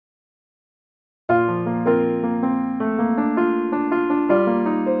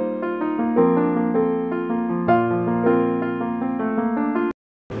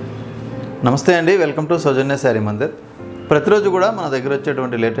నమస్తే అండి, welcome to సౌజన్య శారీ మందిర్. ప్రతిరోజు కూడా మన దగ్గర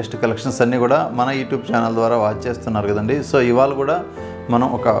వచ్చేటువంటి లేటెస్ట్ కలెక్షన్స్ అన్నీ కూడా మన యూట్యూబ్ ఛానల్ ద్వారా వాచ్ చేస్తున్నారు కదండి. సో ఇవాళ కూడా మనం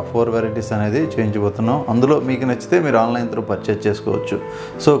ఒక 4 వెరైటీస్ అనేది చేయించబోతున్నాం. అందులో మీకు నచ్చితే మీరు ఆన్లైన్ త్రూ పర్చేజ్ చేసుకోవచ్చు.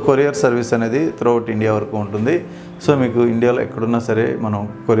 సో కొరియర్ సర్వీస్ అనేది త్రూఅవుట్ ఇండియా వరకు ఉంటుంది. సో మీకు ఇండియాలో ఎక్కడున్నా సరే మనం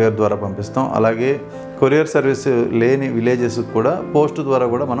కొరియర్ ద్వారా పంపిస్తాం. అలాగే కొరియర్ సర్వీస్ లేని విలేజెస్కి కూడా పోస్ట్ ద్వారా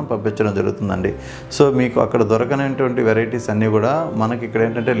కూడా మనం పంపించడం జరుగుతుందండి. సో మీకు అక్కడ దొరకనటువంటి వెరైటీస్ అన్నీ కూడా మనకి ఇక్కడ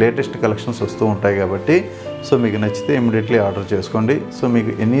ఏంటంటే లేటెస్ట్ కలెక్షన్స్ వస్తూ ఉంటాయి కాబట్టి సో మీకు నచ్చితే ఇమ్మీడియట్లీ ఆర్డర్ చేసుకోండి. సో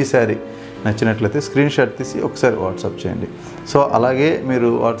మీకు ఎనీ శారీ నచ్చినట్లయితే స్క్రీన్ షాట్ తీసి ఒకసారి వాట్సాప్ చేయండి. సో అలాగే మీరు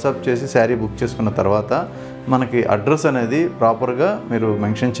వాట్సాప్ చేసి శారీ బుక్ చేసుకున్న తర్వాత మనకి అడ్రస్ అనేది ప్రాపర్గా మీరు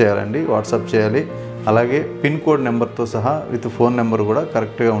మెన్షన్ చేయాలండి, వాట్సాప్ చేయాలి. అలాగే పిన్ కోడ్ నెంబర్తో సహా విత్ ఫోన్ నెంబర్ కూడా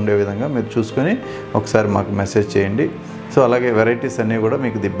కరెక్ట్గా ఉండే విధంగా మీరు చూసుకొని ఒకసారి మాకు మెసేజ్ చేయండి. సో అలాగే వెరైటీస్ అన్నీ కూడా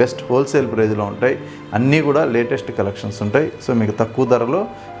మీకు ది బెస్ట్ హోల్సేల్ ప్రైజ్లో ఉంటాయి. అన్నీ కూడా లేటెస్ట్ కలెక్షన్స్ ఉంటాయి. సో మీకు తక్కువ ధరలో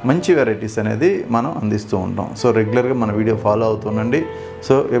మంచి వెరైటీస్ అనేది మనం అందిస్తూ ఉంటాం. సో రెగ్యులర్గా మన వీడియో ఫాలో అవుతుండండి.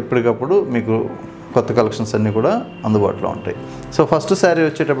 సో ఎప్పటికప్పుడు మీకు కొత్త కలెక్షన్స్ అన్నీ కూడా అందుబాటులో ఉంటాయి. సో ఫస్ట్ శారీ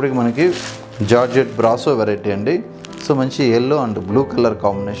వచ్చేటప్పటికి మనకి జార్జెట్ బ్రాసో వెరైటీ అండి. సో మంచి ఎల్లో అండ్ బ్లూ కలర్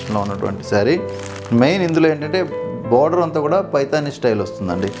కాంబినేషన్లో ఉన్నటువంటి శారీ. మెయిన్ ఇందులో ఏంటంటే బార్డర్ అంతా కూడా పైతానీ స్టైల్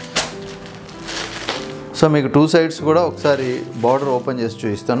వస్తుందండి. సో మీకు 2 సైడ్స్ కూడా ఒకసారి బార్డర్ ఓపెన్ చేసి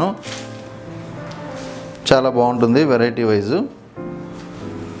చూపిస్తాను. చాలా బాగుంటుంది వెరైటీ వైజు.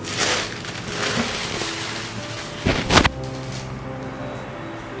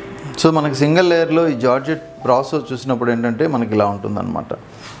 సో మనకి సింగిల్ లేయర్లో ఈ జార్జెట్ బ్రాసో చూసినప్పుడు ఏంటంటే మనకి ఇలా ఉంటుందన్నమాట.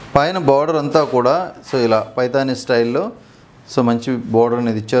 పైన బార్డర్ అంతా కూడా సో ఇలా పైతానీ స్టైల్లో సో మంచి బార్డర్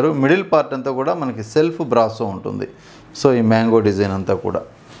అనేది ఇచ్చారు. మిడిల్ పార్ట్ అంతా కూడా మనకి సెల్ఫ్ బ్రాసో ఉంటుంది. సో ఈ మ్యాంగో డిజైన్ అంతా కూడా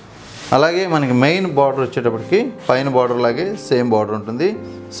అలాగే మనకి మెయిన్ బార్డర్ వచ్చేటప్పటికి పైన బార్డర్ లాగే సేమ్ బార్డర్ ఉంటుంది.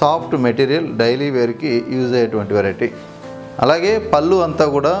 సాఫ్ట్ మెటీరియల్, డైలీ వేర్కి యూజ్ అయ్యేటువంటి వెరైటీ. అలాగే పళ్ళు అంతా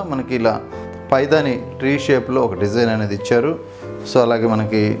కూడా మనకి ఇలా పైదాని ట్రీ షేప్లో ఒక డిజైన్ అనేది ఇచ్చారు. సో అలాగే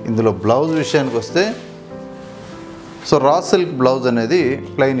మనకి ఇందులో బ్లౌజ్ విషయానికి వస్తే సో రా సిల్క్ బ్లౌజ్ అనేది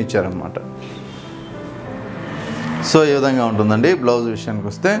ప్లెయిన్ ఇచ్చారనమాట. సో ఈ విధంగా ఉంటుందండి బ్లౌజ్ విషయానికి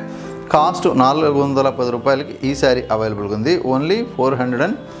వస్తే. కాస్ట్ 410 రూపాయలకి ఈ శారీ అవైలబుల్గా ఉంది. Only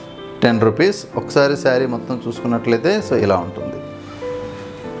 410 rupees. ఒకసారి శారీ మొత్తం చూసుకున్నట్లయితే సో ఇలా ఉంటుంది.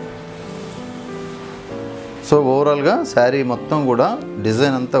 సో ఓవరాల్గా శారీ మొత్తం కూడా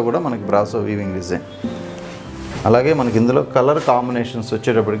డిజైన్ అంతా కూడా మనకి బ్రాసో వీవింగ్ డిజైన్. అలాగే మనకి ఇందులో కలర్ కాంబినేషన్స్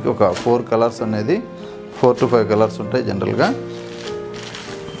వచ్చేటప్పటికి ఒక 4 కలర్స్ అనేది 4 to 5 కలర్స్ ఉంటాయి జనరల్గా.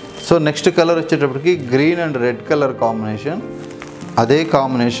 సో నెక్స్ట్ కలర్ వచ్చేటప్పటికి green and red colour combination. అదే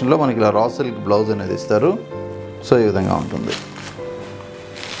కాంబినేషన్లో మనకి ఇలా రా సిల్క్ బ్లౌజ్ అనేది ఇస్తారు. సో ఈ విధంగా ఉంటుంది.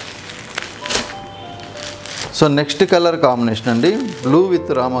 సో నెక్స్ట్ కలర్ కాంబినేషన్ అండి blue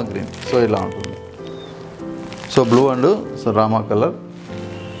with Rama green. So ఇలా ఉంటుంది. So blue and so Rama colour.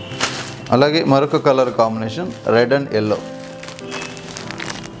 అలాగే మరొక colour combination red and yellow.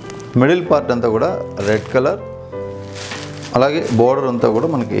 Middle part అంతా కూడా రెడ్ కలర్. అలాగే బోర్డర్ అంతా కూడా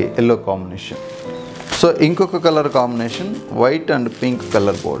మనకి ఎల్లో కాంబినేషన్. సో ఇంకొక colour combination white and pink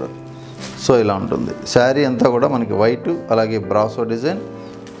colour border. So ఇలా ఉంటుంది. శారీ అంతా కూడా మనకి వైట్, అలాగే బ్రాసో డిజైన్,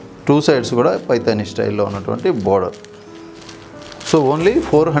 2 సైడ్స్ కూడా పైతానీ స్టైల్లో ఉన్నటువంటి బోర్డర్. సో ఓన్లీ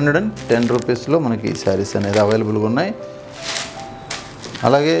 410 రూపీస్లో మనకి ఈ శారీస్ అనేది అవైలబుల్గా ఉన్నాయి.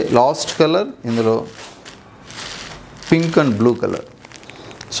 అలాగే లాస్ట్ కలర్ ఇందులో pink and blue colour.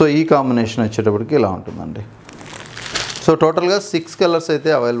 So ఈ కాంబినేషన్ వచ్చేటప్పటికి ఇలా ఉంటుందండి. సో టోటల్గా 6 కలర్స్ అయితే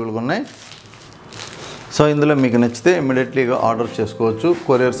అవైలబుల్గా ఉన్నాయి. సో ఇందులో మీకు నచ్చితే ఇమ్మీడియట్లీగా ఆర్డర్ చేసుకోవచ్చు.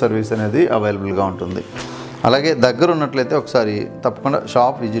 కొరియర్ సర్వీస్ అనేది అవైలబుల్గా ఉంటుంది. అలాగే దగ్గర ఉన్నట్లయితే ఒకసారి తప్పకుండా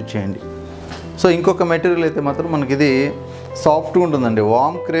షాప్ విజిట్ చేయండి. సో ఇంకొక మెటీరియల్ అయితే మాత్రం మనకి ఇది సాఫ్ట్గా ఉంటుందండి.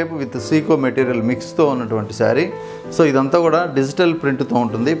 వామ్ క్రేప్ విత్ సీకో మెటీరియల్ మిక్స్తో ఉన్నటువంటి శారీ. సో ఇదంతా కూడా డిజిటల్ ప్రింట్తో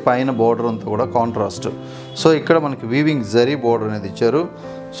ఉంటుంది. పైన బార్డర్ అంతా కూడా కాంట్రాస్ట్. సో ఇక్కడ మనకి వీవింగ్ జరీ బార్డర్ అనేది ఇచ్చారు.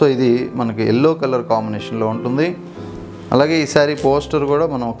 సో ఇది మనకి ఎల్లో కలర్ కాంబినేషన్లో ఉంటుంది. అలాగే ఈ శారీ పోస్టర్ కూడా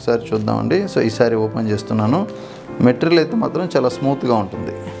మనం ఒకసారి చూద్దామండి. సో ఈ శారీ ఓపెన్ చేస్తున్నాను. మెటీరియల్ అయితే మాత్రం చాలా స్మూత్గా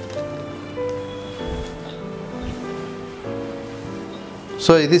ఉంటుంది.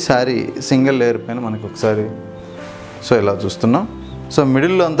 సో ఇది శారీ సింగిల్ లేయర్ పైన మనకి ఒకసారి సో ఇలా చూస్తున్నాం. సో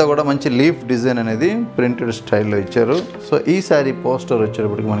మిడిల్లో అంతా కూడా మంచి లీఫ్ డిజైన్ అనేది ప్రింటెడ్ స్టైల్లో ఇచ్చారు. సో ఈ శారీ పోస్టర్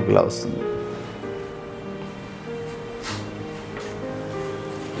వచ్చేటప్పటికి మనకి ఇలా వస్తుంది.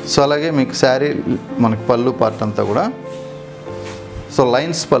 సో అలాగే మీకు శారీ మనకి పళ్ళు పార్ట్ అంతా కూడా సో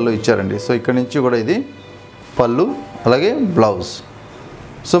లైన్స్ పళ్ళు ఇచ్చారండి. సో ఇక్కడ నుంచి కూడా ఇది పళ్ళు, అలాగే బ్లౌజ్.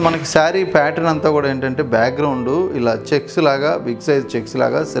 సో మనకి శారీ ప్యాటర్న్ అంతా కూడా ఏంటంటే బ్యాక్గ్రౌండ్ ఇలా చెక్స్ లాగా, బిగ్ సైజ్ చెక్స్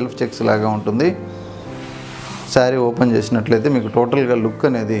లాగా, సెల్ఫ్ చెక్స్ లాగా ఉంటుంది. శారీ ఓపెన్ చేసినట్లయితే మీకు టోటల్గా లుక్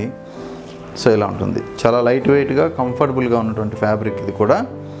అనేది సో ఇలా ఉంటుంది. చాలా లైట్ వెయిట్గా కంఫర్టబుల్గా ఉన్నటువంటి ఫ్యాబ్రిక్ ఇది కూడా.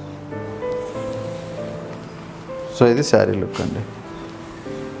 సో ఇది శారీ లుక్ అండి.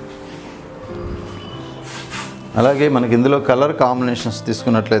 అలాగే మనకి ఇందులో కలర్ కాంబినేషన్స్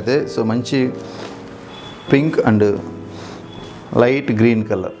తీసుకున్నట్లయితే సో మంచి pink and light green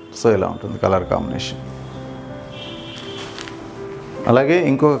colour, so ఇలా ఉంటుంది కలర్ కాంబినేషన్. అలాగే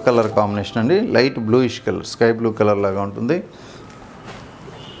ఇంకొక కలర్ కాంబినేషన్ అండి, light bluish colour, sky blue colour లాగా ఉంటుంది.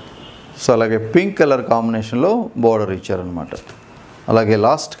 సో అలాగే పింక్ కలర్ కాంబినేషన్లో బార్డర్ ఇచ్చారనమాట. అలాగే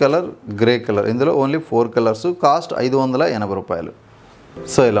లాస్ట్ కలర్ గ్రే కలర్. ఇందులో ఓన్లీ 4 కలర్స్, కాస్ట్ 580 రూపాయలు.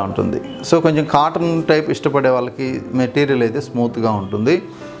 సో ఇలా ఉంటుంది. సో కొంచెం కాటన్ టైప్ ఇష్టపడే వాళ్ళకి మెటీరియల్ అయితే స్మూత్గా ఉంటుంది,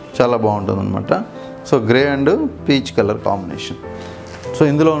 చాలా బాగుంటుంది అనమాట. So grey and peach colour combination. So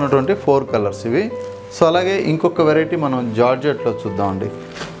ఇందులో ఉన్నటువంటి 4 కలర్స్ ఇవి. సో అలాగే ఇంకొక వెరైటీ మనం జార్జెట్లో చూద్దామండి.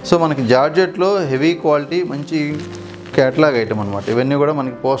 సో మనకి జార్జెట్లో హెవీ క్వాలిటీ మంచి క్యాటలాగ్ ఐటమ్ అనమాట. ఇవన్నీ కూడా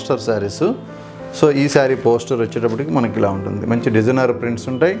మనకి పోస్టర్ శారీస్. సో ఈ శారీ పోస్టర్ వచ్చేటప్పటికి మనకి ఇలా ఉంటుంది, మంచి డిజైనర్ ప్రింట్స్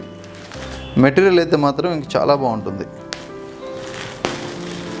ఉంటాయి. మెటీరియల్ అయితే మాత్రం ఇంక చాలా బాగుంటుంది.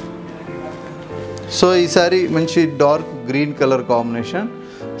 సో ఈ శారీ మంచి dark green colour combination.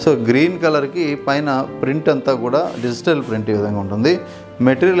 So green కలర్కి పైన ప్రింట్ అంతా కూడా డిజిటల్ ప్రింట్ ఈ విధంగా ఉంటుంది.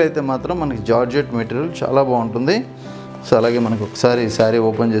 మెటీరియల్ అయితే మాత్రం మనకి జార్జెట్ మెటీరియల్ చాలా బాగుంటుంది. సో అలాగే మనకు ఒకసారి ఈ శారీ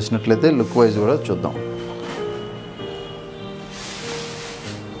ఓపెన్ చేసినట్లయితే లుక్ వైజ్ కూడా చూద్దాం.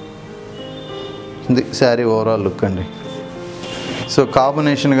 ఇది శారీ ఓవరాల్ లుక్ అండి. సో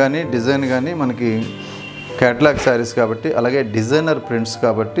కాంబినేషన్ కానీ డిజైన్ కానీ మనకి క్యాటలాగ్ శారీస్ కాబట్టి, అలాగే డిజైనర్ ప్రింట్స్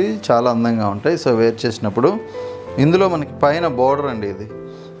కాబట్టి చాలా అందంగా ఉంటాయి. సో వేర్ చేసినప్పుడు ఇందులో మనకి పైన బార్డర్ అండి ఇది.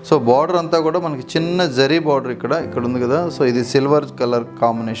 సో బార్డర్ అంతా కూడా మనకి చిన్న జరీ బార్డర్ ఇక్కడ ఉంది కదా. సో ఇది సిల్వర్ కలర్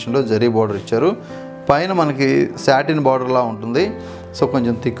కాంబినేషన్లో జరీ బార్డర్ ఇచ్చారు. పైన మనకి సాటిన్ బార్డర్లా ఉంటుంది. సో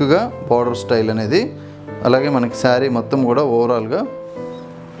కొంచెం థిక్గా బార్డర్ స్టైల్ అనేది. అలాగే మనకి శారీ మొత్తం కూడా ఓవరాల్గా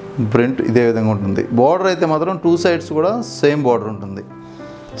ప్రింట్ ఇదే విధంగా ఉంటుంది. బార్డర్ అయితే మాత్రం 2 సైడ్స్ కూడా సేమ్ బార్డర్ ఉంటుంది.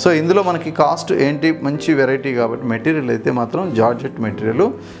 సో ఇందులో మనకి కాస్ట్ ఏంటి, మంచి వెరైటీ కాబట్టి మెటీరియల్ అయితే మాత్రం జార్జెట్ మెటీరియల్,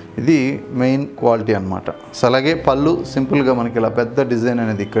 ఇది మెయిన్ క్వాలిటీ అనమాట. సో అలాగే పళ్ళు సింపుల్గా మనకి ఇలా పెద్ద డిజైన్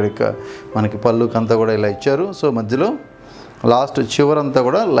అనేది ఇక్కడ మనకి పళ్ళుకి అంతా కూడా ఇలా ఇచ్చారు. సో మధ్యలో లాస్ట్ చివరంతా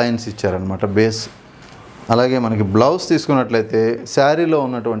కూడా లైన్స్ ఇచ్చారనమాట బేస్. అలాగే మనకి బ్లౌజ్ తీసుకున్నట్లయితే శారీలో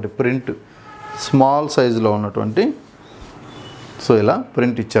ఉన్నటువంటి ప్రింట్ స్మాల్ సైజులో ఉన్నటువంటి సో ఇలా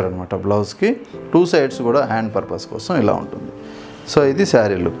ప్రింట్ ఇచ్చారనమాట బ్లౌజ్కి. 2 సైడ్స్ కూడా హ్యాండ్ పర్పస్ కోసం ఇలా ఉంటుంది. సో ఇది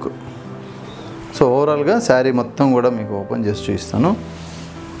శారీ లుక్. సో ఓవరాల్గా శారీ మొత్తం కూడా మీకు ఓపెన్ చేసి చూపిస్తాను.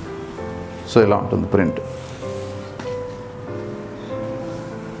 సో ఇలా ఉంటుంది ప్రింట్.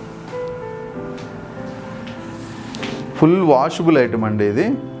 ఫుల్ వాషబుల్ ఐటమ్ అండి ఇది.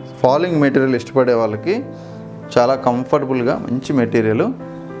 ఫాలింగ్ మెటీరియల్ ఇష్టపడే వాళ్ళకి చాలా కంఫర్టబుల్గా మంచి మెటీరియల్.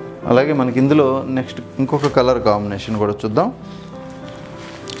 అలాగే మనకి ఇందులో నెక్స్ట్ ఇంకొక కలర్ కాంబినేషన్ కూడా చూద్దాం.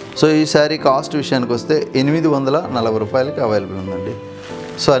 సో ఈ శారీ కాస్ట్ విషయానికి వస్తే 840 రూపాయలకి అవైలబుల్ ఉందండి.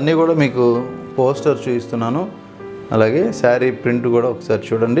 సో అన్నీ కూడా మీకు పోస్టర్ చూపిస్తున్నాను. అలాగే శారీ ప్రింట్ కూడా ఒకసారి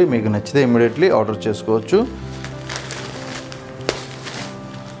చూడండి, మీకు నచ్చితే ఇమ్మీడియట్లీ ఆర్డర్ చేసుకోవచ్చు.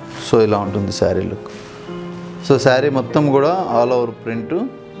 సో ఇలా ఉంటుంది శారీ లుక్. సో శారీ మొత్తం కూడా all over print.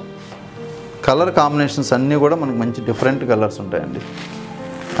 Colour combinations అన్నీ కూడా మనకి మంచి డిఫరెంట్ కలర్స్ ఉంటాయండి.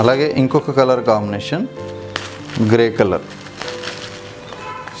 అలాగే ఇంకొక colour combination grey colour.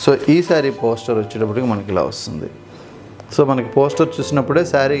 So ఈ శారీ పోస్టర్ వచ్చేటప్పటికి మనకి ఇలా వస్తుంది. సో మనకి పోస్టర్ చూసినప్పుడే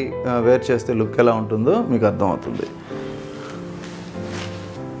శారీ వేర్ చేస్తే లుక్ ఎలా ఉంటుందో మీకు అర్థమవుతుంది.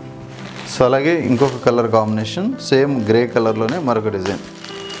 సో అలాగే ఇంకొక కలర్ కాంబినేషన్ సేమ్ గ్రే కలర్లోనే మరొక డిజైన్.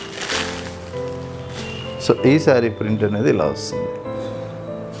 సో ఈ శారీ ప్రింట్ అనేది ఇలా వస్తుంది.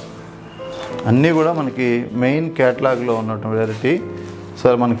 అన్నీ కూడా మనకి మెయిన్ క్యాటలాగ్లో ఉన్నటువంటి వెరైటీ.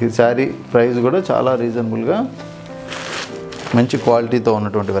 సో మనకి శారీ ప్రైస్ కూడా చాలా రీజనబుల్గా మంచి క్వాలిటీతో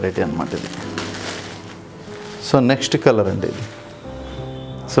ఉన్నటువంటి వెరైటీ అనమాట ఇది. సో నెక్స్ట్ కలర్ అండి ఇది.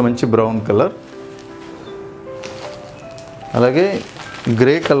 సో మంచి బ్రౌన్ కలర్. అలాగే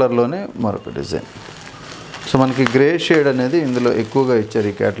గ్రే కలర్లోనే మరొక డిజైన్. సో మనకి గ్రే షేడ్ అనేది ఇందులో ఎక్కువగా ఇచ్చారు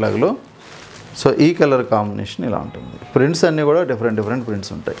ఈ క్యాటలాగ్లో. సో ఈ కలర్ కాంబినేషన్ ఇలా ఉంటుంది. ప్రింట్స్ అన్నీ కూడా డిఫరెంట్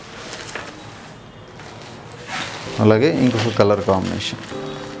ప్రింట్స్ ఉంటాయి. అలాగే ఇంకొక కలర్ కాంబినేషన్.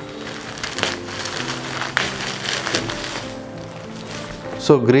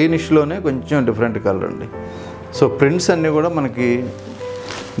 సో గ్రీనిష్లోనే కొంచెం డిఫరెంట్ కలర్ అండి. సో ప్రింట్స్ అన్నీ కూడా మనకి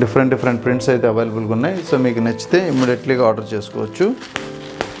డిఫరెంట్ ప్రింట్స్ అయితే అవైలబుల్గా ఉన్నాయి. సో మీకు నచ్చితే ఇమ్మీడియట్లీగా ఆర్డర్ చేసుకోవచ్చు.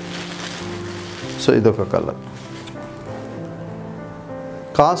 సో ఇదొక కలర్.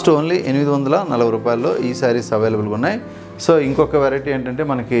 కాస్ట్ ఓన్లీ 840 రూపాయల్లో ఈ శారీస్ అవైలబుల్గా ఉన్నాయి. సో ఇంకొక వెరైటీ ఏంటంటే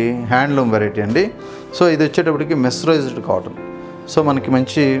మనకి హ్యాండ్లూమ్ వెరైటీ అండి. సో ఇది వచ్చేటప్పటికి మెస్రైజ్డ్ కాటన్. సో మనకి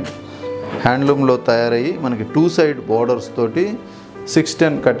మంచి హ్యాండ్లూమ్లో తయారయ్యి మనకి 2 సైడ్ బోర్డర్స్ తోటి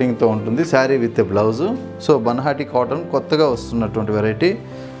 610 కటింగ్తో ఉంటుంది sari with blouse. So బన్హాటి cotton కొత్తగా వస్తున్నటువంటి వెరైటీ.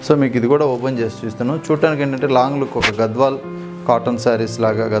 సో మీకు ఇది కూడా ఓపెన్ చేసి చూస్తాను. చూడటానికి ఏంటంటే లాంగ్ లుక్ ఒక గద్వాల్ కాటన్ శారీస్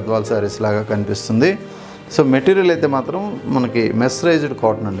లాగా, గద్వాల్ శారీస్ లాగా కనిపిస్తుంది. సో మెటీరియల్ అయితే మాత్రం మనకి మెస్రైజ్డ్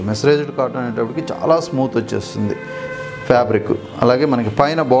కాటన్ అండి. మెస్రైజ్డ్ కాటన్ అనేటప్పటికి చాలా స్మూత్ వచ్చేస్తుంది ఫ్యాబ్రిక్. అలాగే మనకి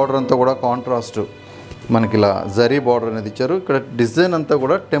పైన బార్డర్ అంతా కూడా కాంట్రాస్ట్ మనకి ఇలా జరీ బార్డర్ అనేది ఇచ్చారు. ఇక్కడ డిజైన్ అంతా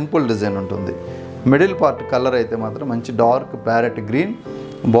కూడా టెంపుల్ డిజైన్ ఉంటుంది. మిడిల్ పార్ట్ కలర్ అయితే మాత్రం మంచి డార్క్ ప్యారెట్ గ్రీన్,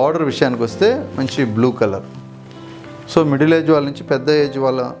 బార్డర్ విషయానికి వస్తే మంచి blue colour. So middle age వాళ్ళ నుంచి పెద్ద ఏజ్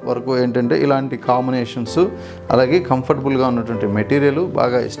వాళ్ళ వరకు ఏంటంటే ఇలాంటి కాంబినేషన్స్, అలాగే కంఫర్టబుల్గా ఉన్నటువంటి మెటీరియల్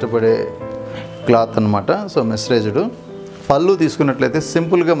బాగా ఇష్టపడే క్లాత్ అనమాట. సో మెస్రైజ్డ్. పళ్ళు తీసుకున్నట్లయితే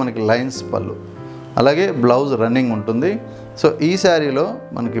సింపుల్గా మనకి లైన్స్ పళ్ళు, అలాగే బ్లౌజ్ రన్నింగ్ ఉంటుంది. సో ఈ శారీలో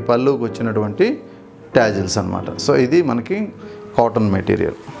మనకి పళ్ళుకి వచ్చినటువంటి ట్యాజిల్స్ అనమాట. సో ఇది మనకి కాటన్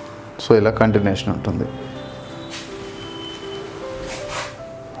మెటీరియల్. సో ఇలా కంటిన్యూషన్ ఉంటుంది.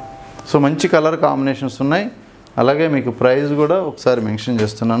 సో మంచి కలర్ కాంబినేషన్స్ ఉన్నాయి. అలాగే మీకు ప్రైస్ కూడా ఒకసారి మెన్షన్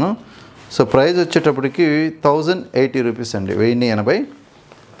చేస్తున్నాను. సో ప్రైస్ వచ్చేటప్పటికి 1080 రూపీస్ అండి, 1080.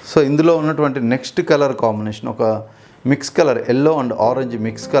 సో ఇందులో ఉన్నటువంటి నెక్స్ట్ కలర్ కాంబినేషన్ ఒక mix colour, yellow and orange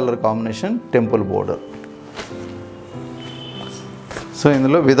mix colour combination, temple border. So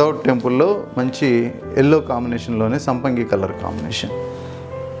ఇందులో వితౌట్ టెంపుల్లో మంచి ఎల్లో కాంబినేషన్లోనే సంపంగి కలర్ కాంబినేషన్,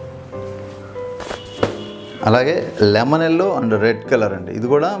 అలాగే lemon yellow and red colour అండి. ఇది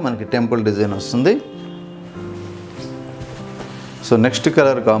కూడా మనకి టెంపుల్ డిజైన్ వస్తుంది. So next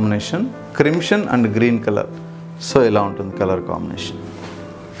colour combination crimson and green colour. So ఇలా ఉంటుంది కలర్ కాంబినేషన్.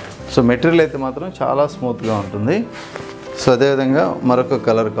 సో మెటీరియల్ అయితే మాత్రం చాలా స్మూత్గా ఉంటుంది. సో అదేవిధంగా మరొక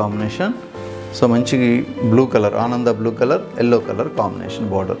కలర్ కాంబినేషన్. సో మంచి బ్లూ కలర్, ఆనంద blue colour, yellow colour combination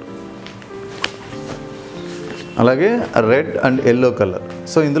border, అలాగే red and yellow colour.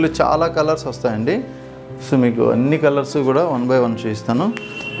 So ఇందులో చాలా కలర్స్ వస్తాయండి. సో మీకు అన్ని కలర్స్ కూడా 1 by 1 చూపిస్తాను.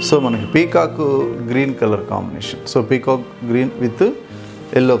 సో మనకి peacock green colour combination. So peacock green with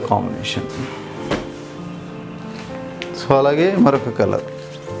yellow combination. So అలాగే మరొక కలర్.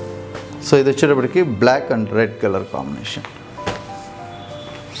 సో ఇది వచ్చేటప్పటికి black and red colour combination.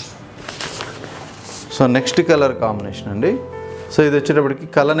 So next colour combination అండి. సో ఇది వచ్చేటప్పటికి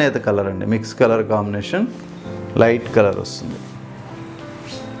కలనేత కలర్ అండి, mix colour combination, light colour వస్తుంది.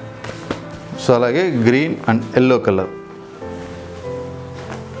 సో అలాగే green and yellow colour.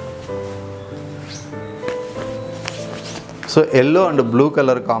 So yellow and blue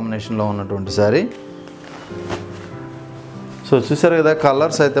colour కాంబినేషన్లో ఉన్నటువంటి శారీ. సో చూసారు కదా,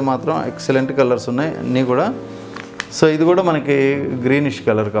 కలర్స్ అయితే మాత్రం ఎక్సలెంట్ కలర్స్ ఉన్నాయి అన్నీ కూడా. సో ఇది కూడా మనకి గ్రీనిష్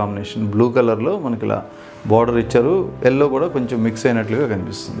కలర్ కాంబినేషన్, బ్లూ కలర్లో మనకి ఇలా బార్డర్ ఇచ్చారు. ఎల్లో కూడా కొంచెం మిక్స్ అయినట్లుగా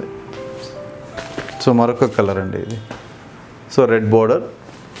కనిపిస్తుంది. సో మరొక కలర్ అండి ఇది. So red border,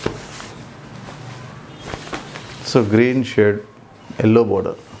 so green shade, yellow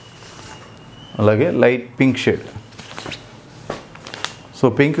border, అలాగే లైట్ పింక్ షేడ్. సో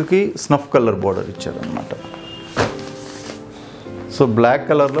పింక్కి స్నఫ్ కలర్ బార్డర్ ఇచ్చారనమాట. సో బ్లాక్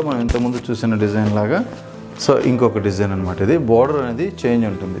కలర్లో మనం ఇంతకుముందు చూసిన డిజైన్ లాగా సో ఇంకొక డిజైన్ అనమాట. ఇది బార్డర్ అనేది చేంజ్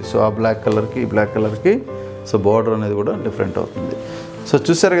ఉంటుంది. సో ఆ బ్లాక్ కలర్కి ఈ బ్లాక్ కలర్కి సో బార్డర్ అనేది కూడా డిఫరెంట్ అవుతుంది. సో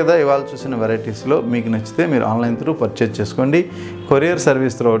చూసారు కదా, ఇవాళ చూసిన వెరైటీస్లో మీకు నచ్చితే మీరు ఆన్లైన్ త్రూ పర్చేజ్ చేసుకోండి. Courier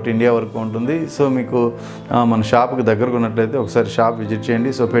service through out India వరకు ఉంటుంది. సో మీకు మన షాప్కి దగ్గరకు ఉన్నట్లయితే ఒకసారి షాప్ విజిట్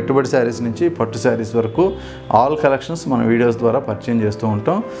చేయండి. సో పెట్టుబడి శారీస్ నుంచి పట్టు శారీస్ వరకు ఆల్ కలెక్షన్స్ మన వీడియోస్ ద్వారా పర్చేజ్ చేస్తూ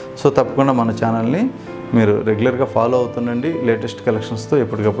ఉంటాం. సో తప్పకుండా మన ఛానల్ని మీరు రెగ్యులర్గా ఫాలో అవుతుండండి. లేటెస్ట్ కలెక్షన్స్తో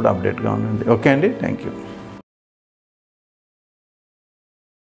ఎప్పటికప్పుడు అప్డేట్గా ఉండండి. ఓకే అండి, థ్యాంక్ యూ.